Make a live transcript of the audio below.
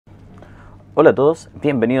Hola a todos,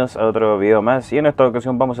 bienvenidos a otro video más y en esta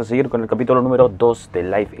ocasión vamos a seguir con el capítulo número 2 de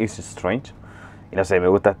Life is Strange. Y no sé, me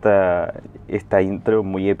gusta esta intro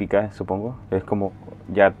muy épica, supongo. Es como,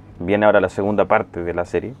 ya viene ahora la segunda parte de la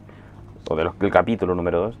serie, o del capítulo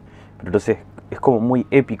número 2. Pero entonces es como muy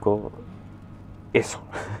épico eso.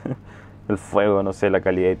 El fuego, no sé, la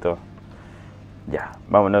calidad y todo. Ya,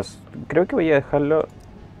 vámonos. Creo que voy a dejarlo.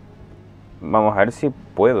 Vamos a ver si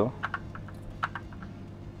puedo.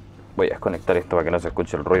 Voy a desconectar esto para que no se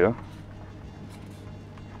escuche el ruido.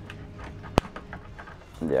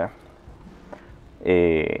 Ya.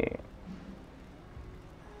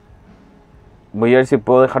 Voy a ver si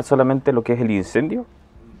puedo dejar solamente lo que es el incendio.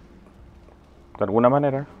 De alguna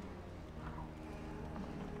manera.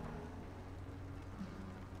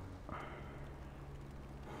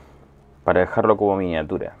 Para dejarlo como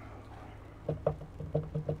miniatura.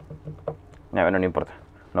 Ya, bueno, no importa.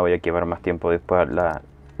 No voy a quemar más tiempo. Después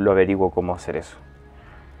lo averiguo cómo hacer eso.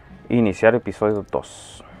 Iniciar episodio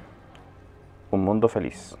 2. Un mundo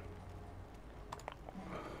feliz.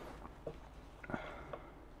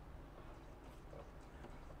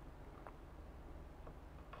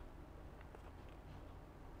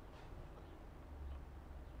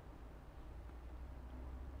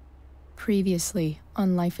 Previously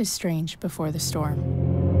on Life is Strange Before the Storm.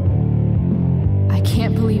 I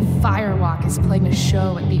can't believe Firewalk is playing a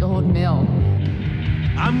show at the old mill.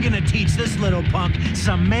 I'm gonna teach this little punk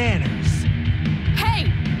some manners.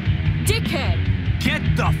 Hey! Dickhead!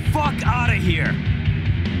 Get the fuck out of here!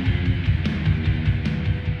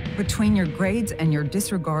 Between your grades and your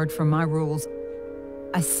disregard for my rules,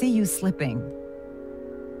 I see you slipping.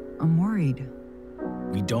 I'm worried.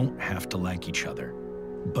 We don't have to like each other,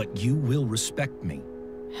 but you will respect me.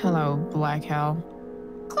 Hello, Black Hell.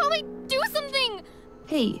 Chloe, do something!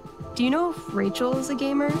 Hey, do you know if Rachel is a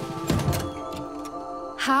gamer?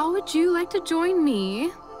 How would you like to join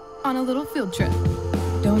me on a little field trip?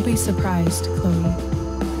 Don't be surprised, Chloe,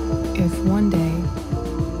 if one day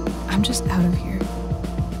I'm just out of here.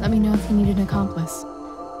 Let me know if you need an accomplice.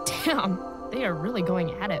 Damn, they are really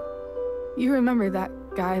going at it. You remember that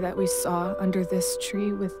guy that we saw under this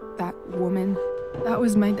tree with that woman? That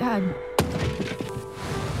was my dad.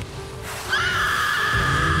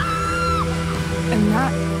 And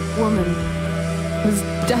that woman was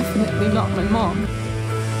definitely not my mom.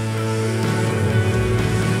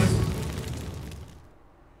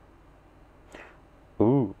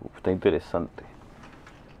 Está interesante.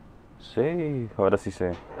 Sí, ahora sí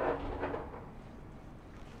sé.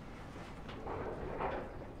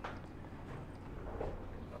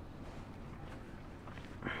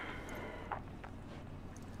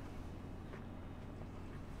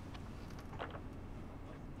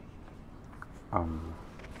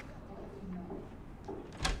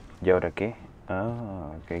 ¿Y ahora qué?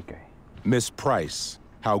 Ah, ok. Miss Price,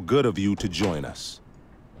 how good of you to join us.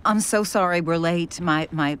 I'm so sorry we're late.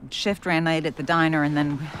 My shift ran late at the diner and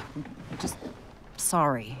then... just...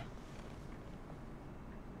 sorry.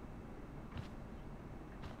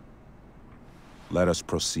 Let us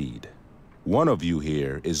proceed. One of you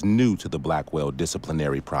here is new to the Blackwell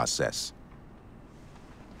disciplinary process,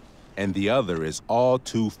 and the other is all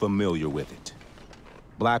too familiar with it.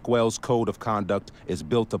 Blackwell's code of conduct is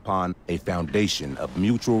built upon a foundation of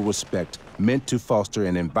mutual respect meant to foster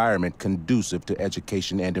an environment conducive to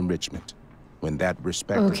education and enrichment. When that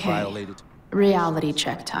respect is violated... Reality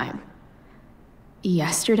check time.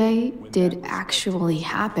 Yesterday did actually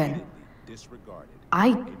happen.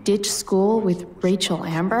 I ditched school with Rachel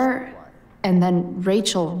Amber, and then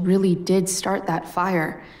Rachel really did start that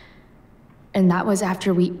fire. And that was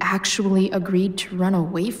after we actually agreed to run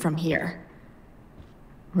away from here.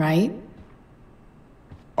 Right?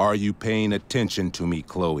 Are you paying attention to me,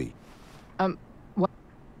 Chloe? What?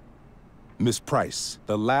 Miss Price,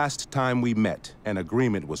 the last time we met, an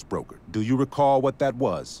agreement was brokered. Do you recall what that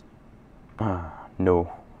was? No.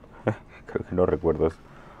 Creo que no recuerdo eso.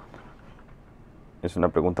 Es una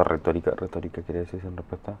pregunta retórica. ¿Retórica quiere decir sin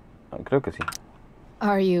respuesta? Creo que sí.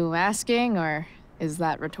 Are you asking, or is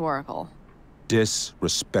that rhetorical?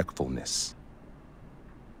 Disrespectfulness.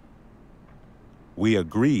 We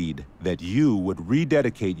agreed that you would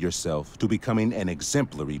rededicate yourself to becoming an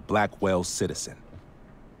exemplary Blackwell citizen.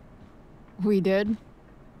 We did?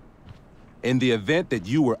 In the event that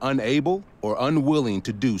you were unable or unwilling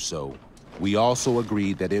to do so, we also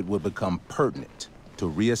agreed that it would become pertinent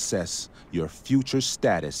to reassess your future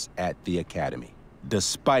status at the Academy.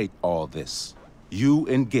 Despite all this, you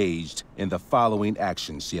engaged in the following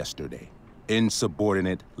actions yesterday.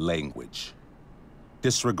 Insubordinate language.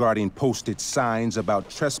 Disregarding posted signs about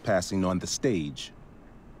trespassing on the stage.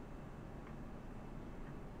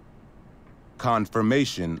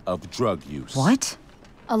 confirmation of drug use. What?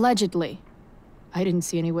 Allegedly. I didn't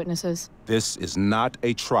see any witnesses. This is not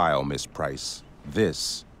a trial, Miss Price.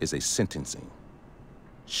 This is a sentencing.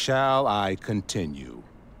 Shall I continue?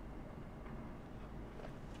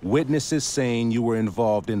 Witnesses saying you were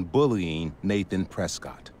involved in bullying Nathan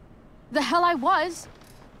Prescott. The hell I was!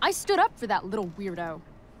 I stood up for that little weirdo.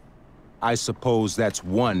 I suppose that's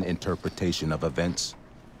one interpretation of events.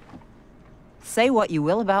 Say what you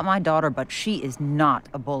will about my daughter, but she is not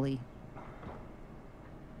a bully.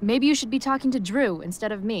 Maybe you should be talking to Drew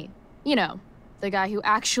instead of me. You know, the guy who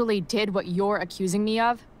actually did what you're accusing me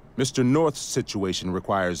of. Mr. North's situation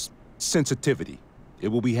requires sensitivity. It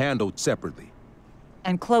will be handled separately.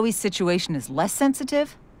 And Chloe's situation is less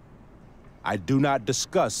sensitive? I do not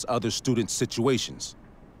discuss other students' situations.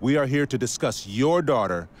 We are here to discuss your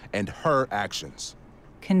daughter and her actions.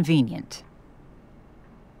 Convenient.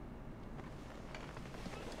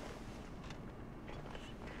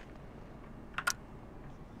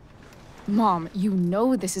 Mom, you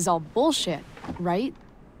know this is all bullshit, right?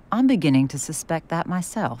 I'm beginning to suspect that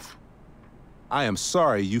myself. I am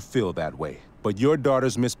sorry you feel that way, but your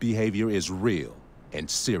daughter's misbehavior is real and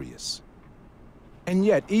serious. And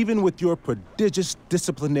yet, even with your prodigious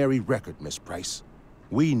disciplinary record, Miss Price,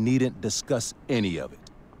 we needn't discuss any of it.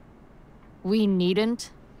 We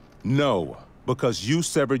needn't? No, because you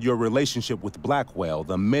severed your relationship with Blackwell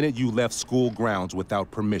the minute you left school grounds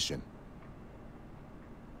without permission.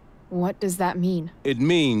 What does that mean? It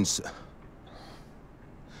means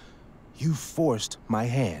you forced my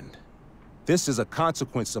hand. This is a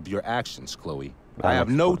consequence of your actions, Chloe. I have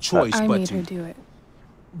no choice I but made to... her do it.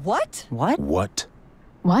 What? What? What?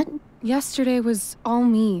 What? Yesterday was all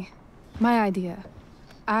me. My idea.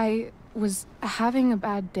 I was having a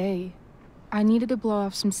bad day. I needed to blow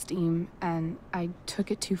off some steam, and I took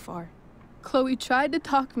it too far. Chloe tried to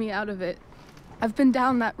talk me out of it. I've been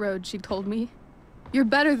down that road, she told me. You're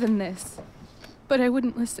better than this. But I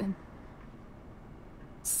wouldn't listen.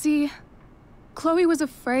 See, Chloe was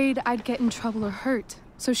afraid I'd get in trouble or hurt,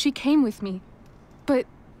 so she came with me. But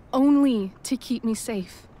only to keep me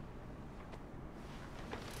safe.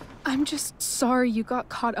 I'm just sorry you got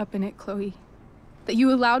caught up in it, Chloe. That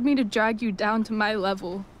you allowed me to drag you down to my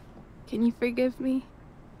level. Can you forgive me?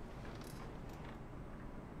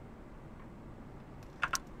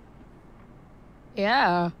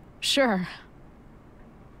 Yeah, sure.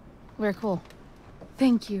 We're cool.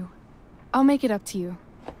 Thank you. I'll make it up to you.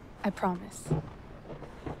 I promise.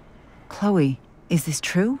 Chloe, is this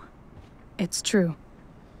true? It's true.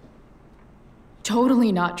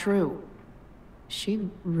 Totally not true. She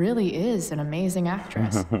really is an amazing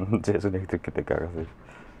actress. Sí, es una actriz que te cagas. Sí.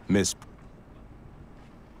 Miss...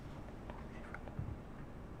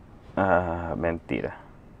 Ah, mentira.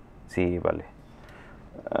 Sí, vale.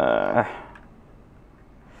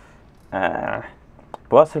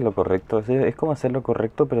 Puedo hacer lo correcto. Sí, es como hacer lo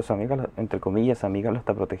correcto, pero su amiga, entre comillas, amiga lo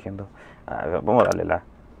está protegiendo. Vamos a darle la...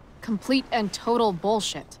 Complete and total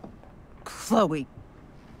bullshit. Chloe.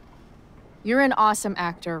 You're an awesome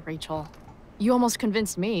actor, Rachel. You almost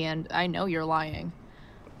convinced me, and I know you're lying.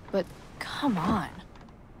 But come on.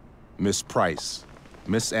 Miss Price,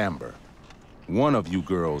 Miss Amber, one of you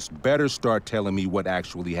girls better start telling me what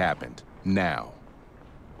actually happened, now.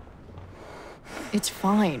 It's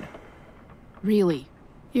fine. Really.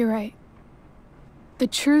 You're right. The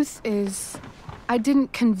truth is, I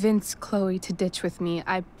didn't convince Chloe to ditch with me.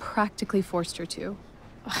 I practically forced her to.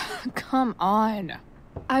 Come on.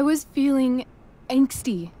 I was feeling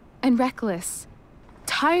angsty and reckless.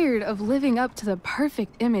 Tired of living up to the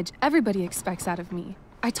perfect image everybody expects out of me.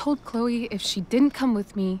 I told Chloe if she didn't come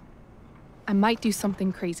with me, I might do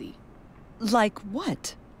something crazy. Like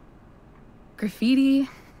what? Graffiti,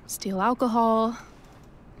 steal alcohol,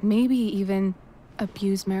 maybe even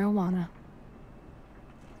abuse marijuana.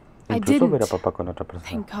 I Incluso ver a didn't. papá con otra persona.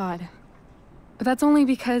 Thank God. But that's only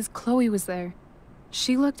because Chloe was there.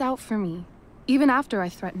 She looked out for me. Even after I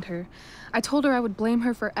threatened her, I told her I would blame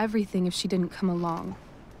her for everything if she didn't come along.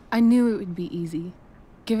 I knew it would be easy,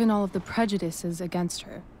 given all of the prejudices against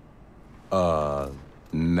her.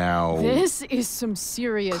 Now... This is some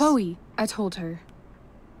serious... Chloe, I told her,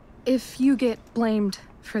 if you get blamed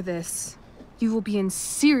for this, you will be in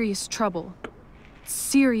serious trouble.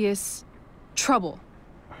 Serious trouble.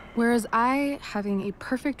 Whereas I, having a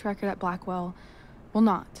perfect record at Blackwell, will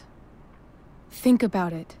not. Think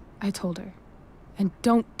about it, I told her. And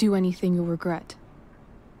don't do anything you'll regret.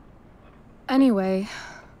 Anyway,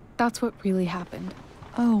 that's what really happened.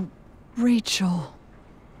 Oh, Rachel.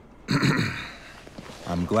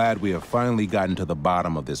 I'm glad we have finally gotten to the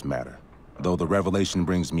bottom of this matter, though the revelation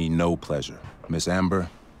brings me no pleasure. Miss Amber,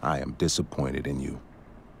 I am disappointed in you.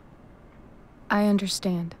 I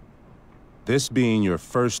understand. This being your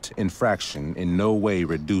first infraction in no way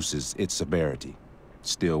reduces its severity.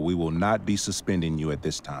 Still, we will not be suspending you at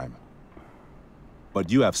this time. But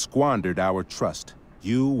you have squandered our trust.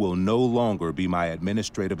 You will no longer be my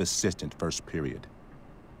administrative assistant first period.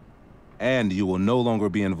 And you will no longer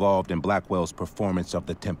be involved in Blackwell's performance of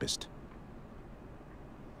The Tempest.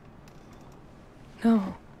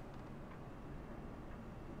 No.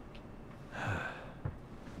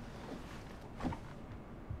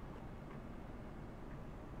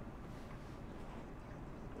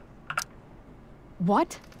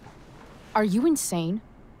 What? Are you insane?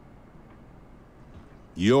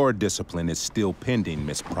 Your discipline is still pending,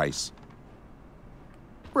 Miss Price.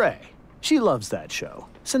 Ray, she loves that show.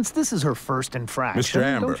 Since this is her first infraction, Mr.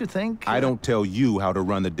 Amber, don't you think... I don't tell you how to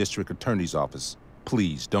run the district attorney's office.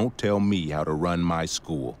 Please, don't tell me how to run my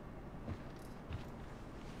school.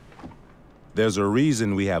 There's a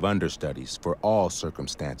reason we have understudies for all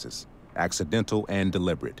circumstances, accidental and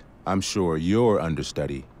deliberate. I'm sure your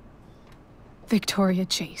understudy... Victoria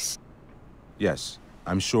Chase. Yes,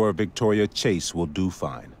 I'm sure Victoria Chase will do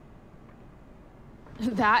fine.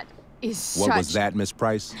 That is such... What was that, Miss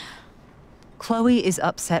Price? Chloe is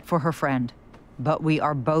upset for her friend, but we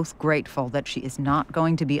are both grateful that she is not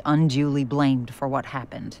going to be unduly blamed for what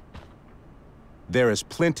happened. There is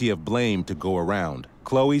plenty of blame to go around.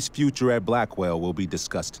 Chloe's future at Blackwell will be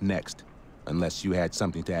discussed next. Unless you had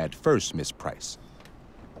something to add first, Miss Price.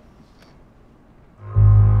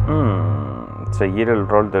 Seguir el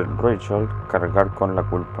rol de Rachel, cargar con la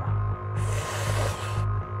culpa.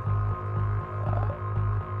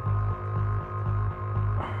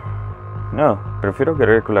 No, prefiero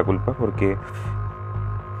cargar con la culpa porque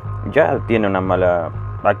ya tiene una mala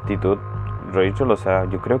actitud Rachel, o sea,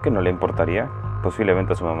 yo creo que no le importaría.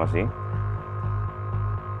 Posiblemente a su mamá sí.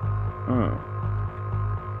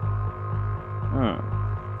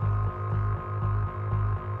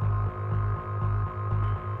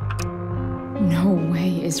 No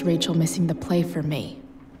way is Rachel missing the play for me.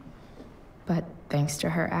 But thanks to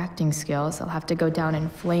her acting skills, I'll have to go down in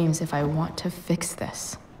flames if I want to fix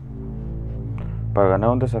this. Para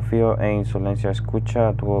ganar un desafío e insolencia, escucha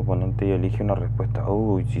a tu oponente y elige una respuesta.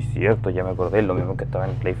 Uy, sí es cierto, ya me acordé, lo mismo que estaba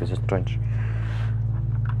en Life is Strange.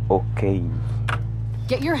 Ok.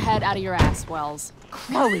 Get your head out of your ass, Wells.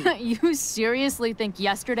 Chloe! You seriously think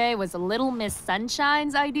yesterday was Little Miss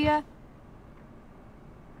Sunshine's idea?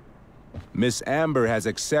 Miss Amber has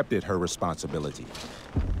accepted her responsibility.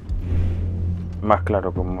 Más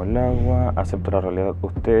claro como el agua, acepto la realidad.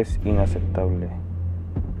 Usted es inaceptable.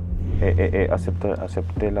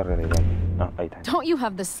 Acepté la realidad. Ah, ahí está. Don't you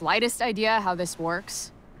have the slightest idea how this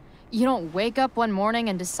works? You don't wake up one morning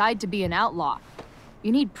and decide to be an outlaw.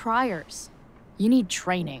 You need priors. You need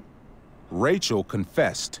training. Rachel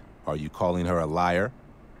confessed. Are you calling her a liar?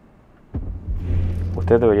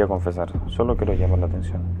 Usted debería confesar. Solo quiero llamar la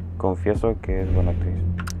atención. Confieso que es buena actriz.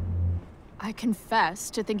 I confess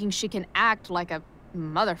to thinking she can act like a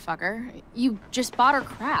motherfucker. You just bought her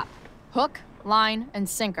crap. Hook, line, and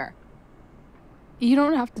sinker. You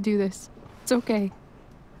don't have to do this. It's okay.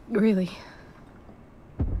 Really.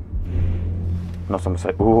 No se me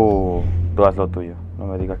sale. Tú haz lo tuyo. No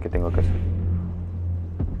me digas que tengo que hacer.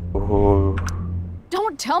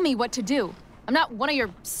 Don't tell me what to do. I'm not one of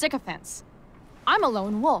your sycophants. I'm a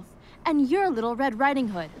lone wolf, and you're Little Red Riding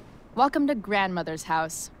Hood. Welcome to grandmother's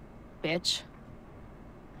house, bitch.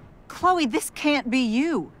 Chloe, this can't be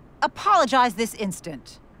you. Apologize this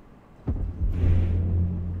instant.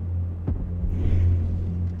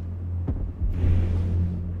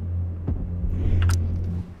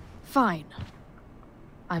 Fine.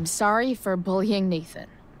 I'm sorry for bullying Nathan.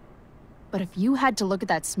 But if you had to look at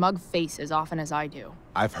that smug face as often as I do...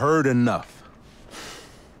 I've heard enough.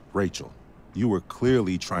 Rachel, you were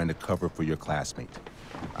clearly trying to cover for your classmate.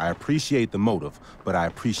 I appreciate the motive, but I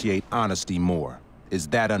appreciate honesty more. Is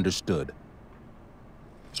that understood?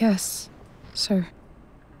 Yes, sir.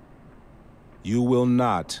 You will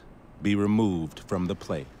not be removed from the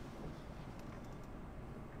play.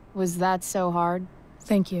 Was that so hard?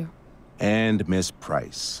 Thank you. And Miss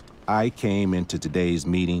Price, I came into today's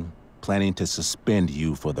meeting planning to suspend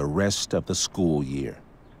you for the rest of the school year,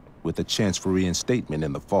 with a chance for reinstatement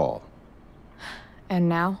in the fall. And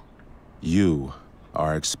now? You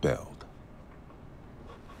are expelled.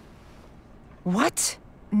 What?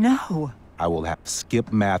 No. I will have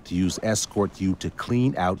Skip Matthews escort you to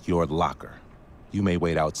clean out your locker. You may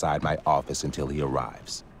wait outside my office until he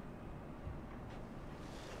arrives.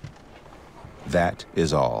 That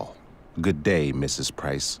is all. Good day, Mrs.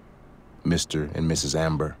 Price. Mr. and Mrs.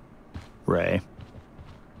 Amber. Ray.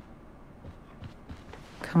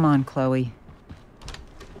 Come on, Chloe.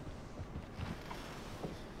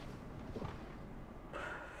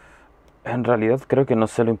 En realidad creo que no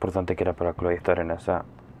sé lo importante que era para Chloe estar en esa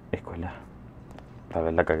escuela. Tal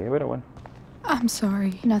vez la cagué, pero bueno. I'm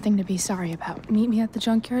sorry. Nothing to be sorry about. Meet me at the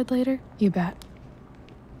junkyard later? You bet.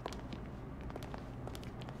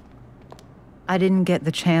 I didn't get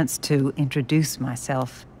the chance to introduce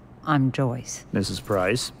myself. I'm Joyce. Mrs.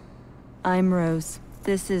 Price. I'm Rose.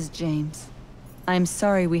 This is James. I'm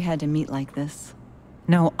sorry we had to meet like this.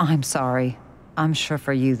 No, I'm sorry. I'm sure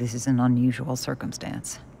for you this is an unusual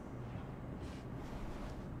circumstance.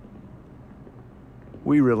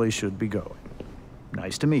 We really should be going.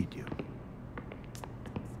 Nice to meet you.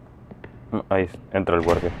 Ahí entra el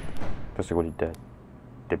guardia de seguridad.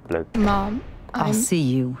 De plug. Mom, I'll see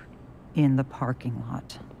you in the parking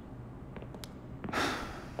lot.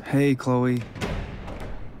 Hey, Chloe.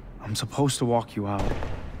 I'm supposed to walk you out.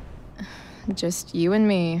 Just you and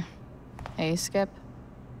me. Hey, Skip.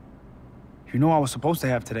 You know I was supposed to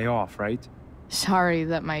have today off, right? Sorry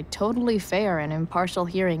that my totally fair and impartial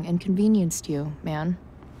hearing inconvenienced you, man.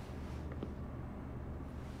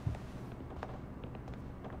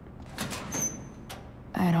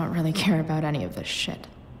 I don't really care about any of this shit.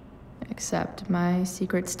 Except my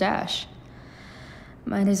secret stash.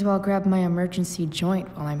 Might as well grab my emergency joint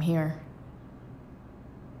while I'm here.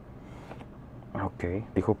 Ok,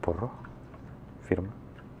 dijo porro. Firma.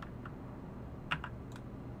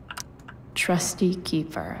 Trusty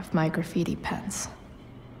keeper of my graffiti pens.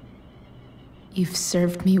 You've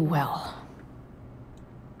served me well.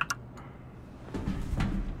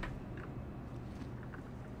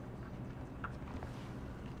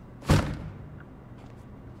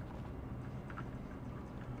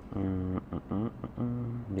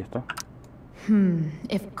 ¿Ya está?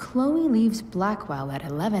 If Chloe leaves Blackwell at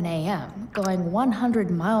 11 a.m., going 100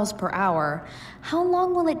 miles per hour, how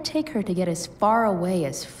long will it take her to get as far away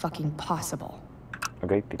as fucking possible?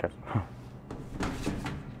 Ok, tirar.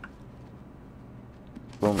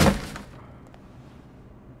 Boom.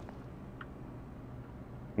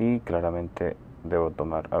 Y claramente debo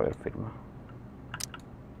tomar, a ver, firma.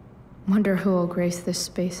 Wonder who will grace this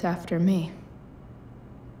space after me.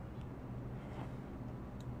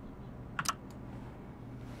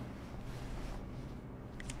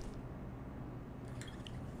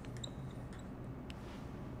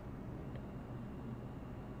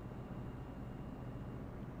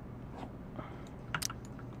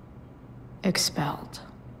 Expelled.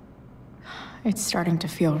 It's starting to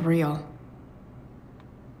feel real.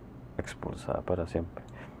 Expulsada para siempre.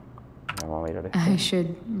 Vamos a mirar esto. I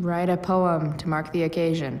should write a poem to mark the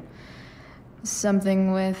occasion.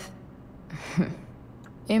 Something with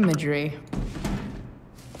imagery.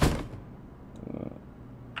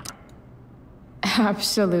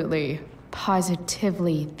 Absolutely,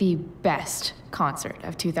 positively the best concert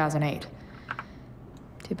of 2008.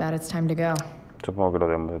 Too bad it's time to go. Supongo que lo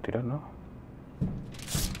debemos de tirar, ¿no?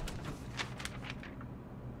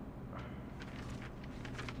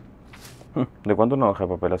 ¿De cuánto una hoja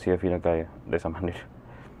de papel así de fina cae de esa manera?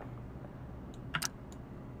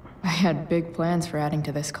 I had big plans for adding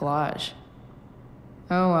to this collage.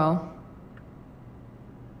 Oh well.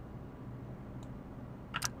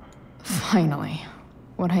 Finally,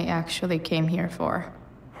 what I actually came here for.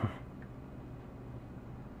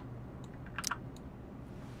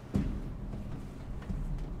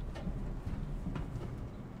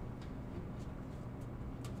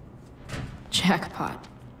 Jackpot.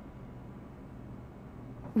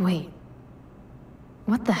 Wait.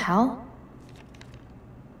 What the hell?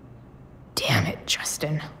 Damn it,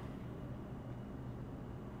 Justin.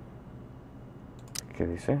 ¿Qué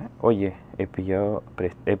dice? Oye, he pillado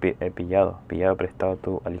prestado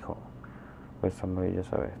tu alijo. Pues ya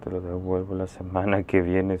sabes, te lo devuelvo la semana que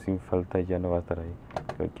viene sin falta, ya no va a estar ahí.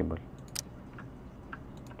 ¿Quién va?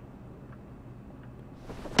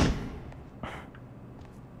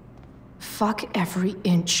 Fuck every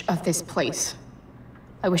inch of this place.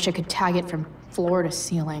 I wish I could tag it from floor to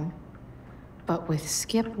ceiling. But with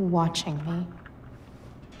Skip watching me...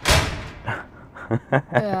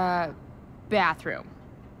 Bathroom.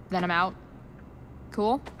 Then I'm out.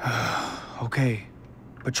 Cool? Okay,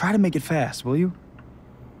 but try to make it fast, will you?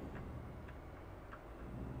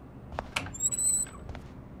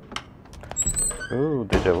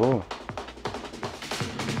 Déjà vu.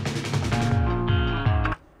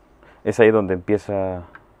 Es ahí donde empieza...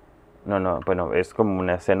 No, bueno, es como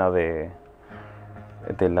una escena de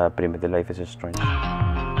Life is Strange.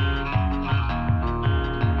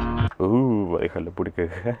 Voy a dejarlo pura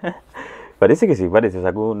caja. Parece que sí,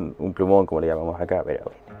 sacó un plumón, como le llamamos acá, pero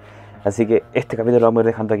bueno. Así que este capítulo lo vamos a ir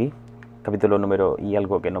dejando aquí. capítulo número y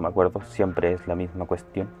algo que no me acuerdo, siempre es la misma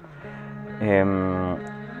cuestión.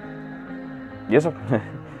 Y eso.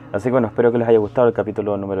 Así que bueno, espero que les haya gustado el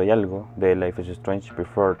capítulo número y algo de Life is Strange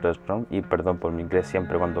Before the Storm. Y perdón por mi inglés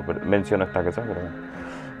siempre cuando menciono esta cosa, pero bueno.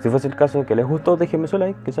 Si fuese el caso que les gustó, déjenme su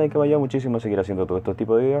like, que saben que vaya muchísimo a seguir haciendo todo este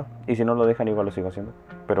tipo de videos. Y si no lo dejan, igual lo sigo haciendo.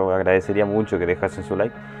 Pero agradecería mucho que dejasen su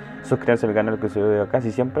like. Suscríbanse al canal, que subo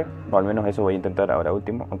casi siempre, o al menos eso voy a intentar ahora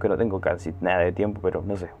último, aunque no tengo casi nada de tiempo, pero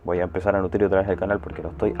no sé, voy a empezar a nutrir otra vez el canal porque lo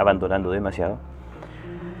estoy abandonando demasiado.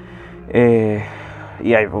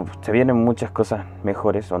 Y se vienen muchas cosas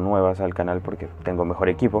mejores o nuevas al canal porque tengo mejor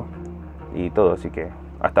equipo y todo, así que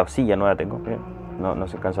hasta silla nueva tengo, no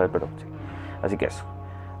se cansa de ver, pero sí. Así que eso.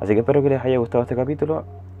 Así que espero que les haya gustado este capítulo.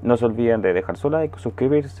 No se olviden de dejar su like,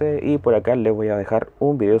 suscribirse y por acá les voy a dejar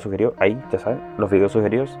un video sugerido, ahí ya saben, los videos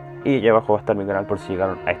sugeridos, y allá abajo va a estar mi canal por si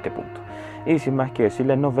llegaron a este punto. Y sin más que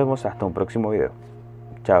decirles, nos vemos hasta un próximo video.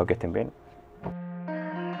 Chao, que estén bien.